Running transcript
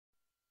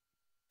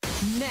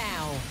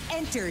Now,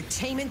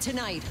 Entertainment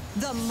Tonight,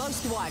 the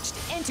most watched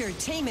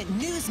entertainment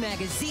news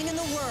magazine in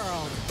the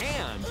world.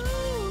 And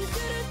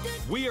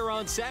we are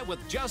on set with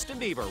Justin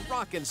Bieber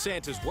rocking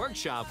Santa's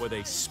workshop with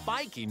a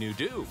spiky new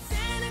do.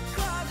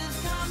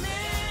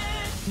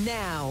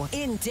 Now,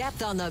 in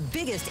depth on the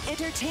biggest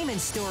entertainment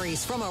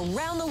stories from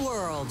around the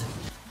world.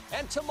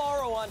 And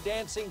tomorrow on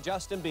Dancing,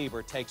 Justin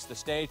Bieber takes the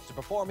stage to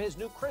perform his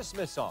new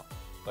Christmas song.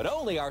 But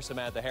only our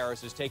Samantha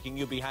Harris is taking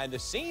you behind the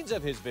scenes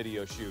of his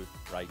video shoot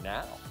right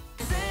now.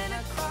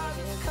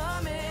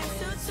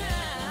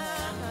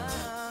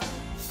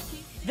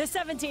 The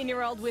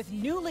 17-year-old with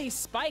newly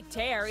spiked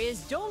hair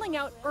is doling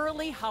out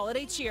early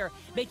holiday cheer,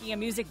 making a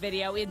music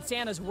video in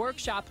Santa's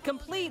workshop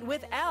complete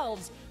with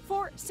elves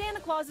for Santa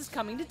Claus is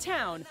coming to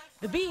town.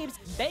 The Biebs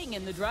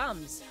banging the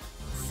drums.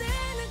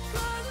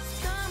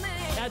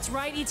 That's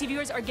right, ET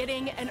viewers are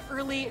getting an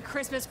early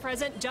Christmas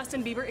present.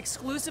 Justin Bieber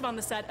exclusive on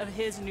the set of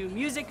his new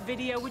music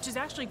video, which is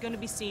actually going to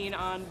be seen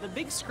on the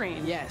big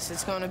screen. Yes,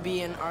 it's going to be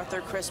in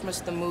Arthur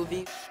Christmas the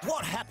movie.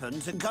 What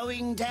happened to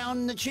going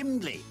down the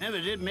chimney? Never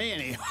did me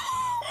any.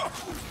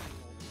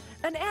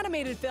 An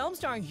animated film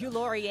starring Hugh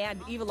Laurie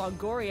and Eva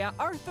Longoria,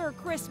 Arthur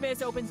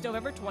Christmas, opens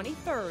November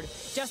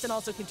 23rd. Justin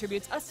also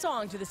contributes a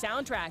song to the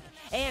soundtrack.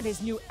 And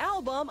his new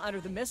album,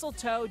 Under the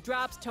Mistletoe,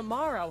 drops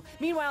tomorrow.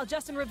 Meanwhile,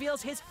 Justin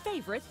reveals his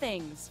favorite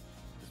things.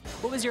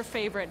 What was your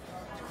favorite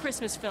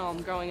Christmas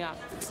film growing up?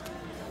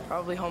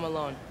 Probably Home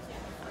Alone.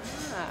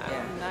 Ah,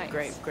 Yeah, nice.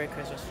 Great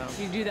Christmas film.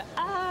 You do the When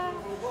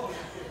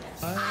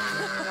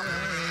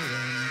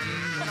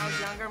I was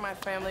younger, my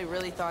family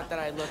really thought that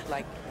I looked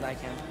like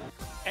him.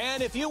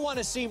 And if you want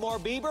to see more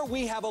Bieber,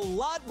 we have a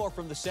lot more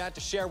from the set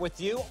to share with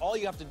you. All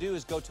you have to do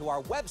is go to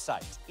our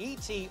website,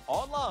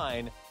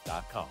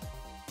 etonline.com.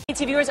 ET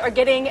viewers are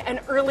getting an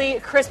early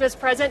Christmas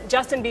present.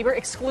 Justin Bieber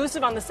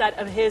exclusive on the set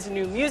of his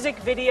new music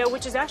video,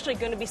 which is actually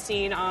going to be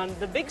seen on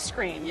the big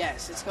screen.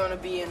 Yes, it's going to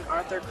be in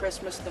Arthur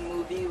Christmas the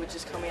movie, which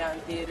is coming out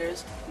in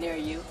theaters near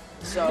you.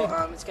 So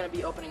it's going to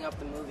be opening up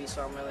the movie,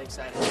 so I'm really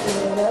excited.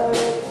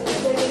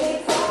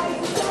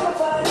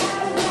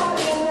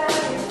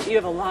 You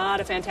have a lot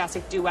of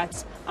fantastic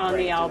duets on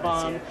Great the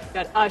album. duets, You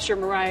got Usher,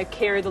 Mariah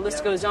Carey, the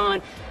list goes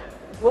on.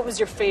 What was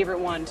your favorite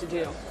one to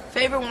do?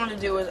 Favorite one to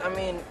do is,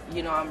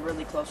 I'm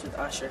really close with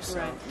Usher, so,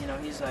 Right.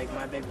 He's like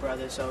my big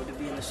brother, so to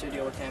be in the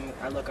studio with him,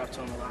 I look up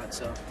to him a lot,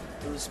 so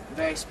it was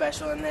very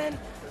special. And then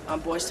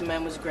Boyz II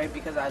Men was great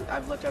because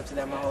I've looked up to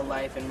them my whole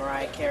life, and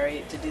Mariah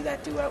Carey, to do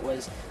that duet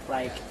was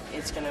like,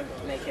 it's going to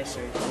make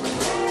history.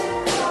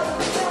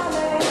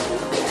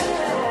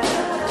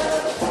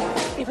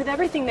 With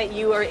everything that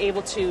you are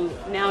able to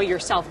now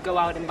yourself go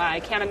out and buy, I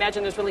can't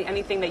imagine there's really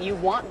anything that you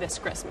want this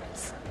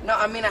Christmas. No,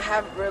 I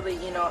haven't really,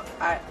 all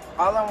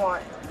I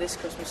want this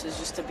Christmas is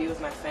just to be with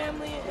my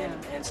family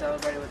and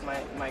celebrate it with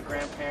my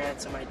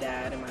grandparents and my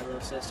dad and my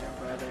little sister and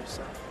brother.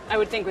 So I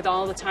would think with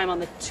all the time on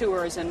the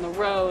tours and the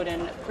road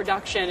and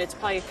production, it's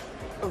probably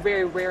a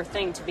very rare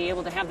thing to be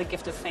able to have the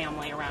gift of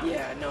family around.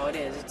 Yeah, no, it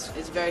is.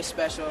 It's very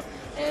special,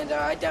 and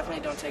I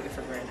definitely don't take it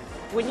for granted.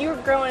 When you were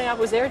growing up,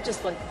 was there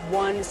just like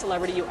one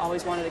celebrity you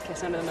always wanted to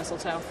kiss under the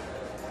mistletoe?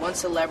 One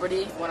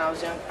celebrity when I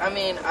was young?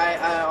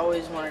 I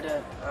always wanted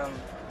to, I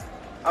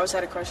always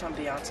had a crush on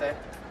Beyonce,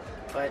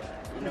 but,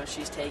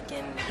 she's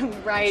taken.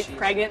 Right, she's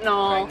pregnant and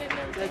all. pregnant and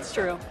everything, That's so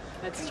true.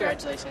 That's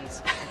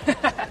congratulations. true.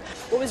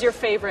 What was your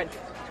favorite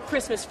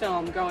Christmas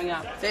film growing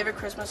up? Favorite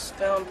Christmas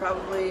film,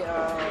 probably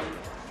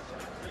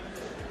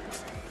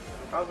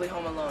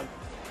Home Alone.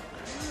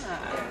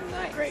 Ah,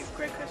 nice. Great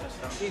Christmas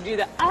film. You do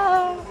the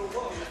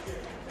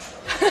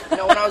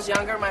When I was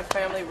younger, my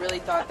family really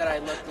thought that I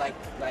looked like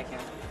him.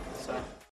 So.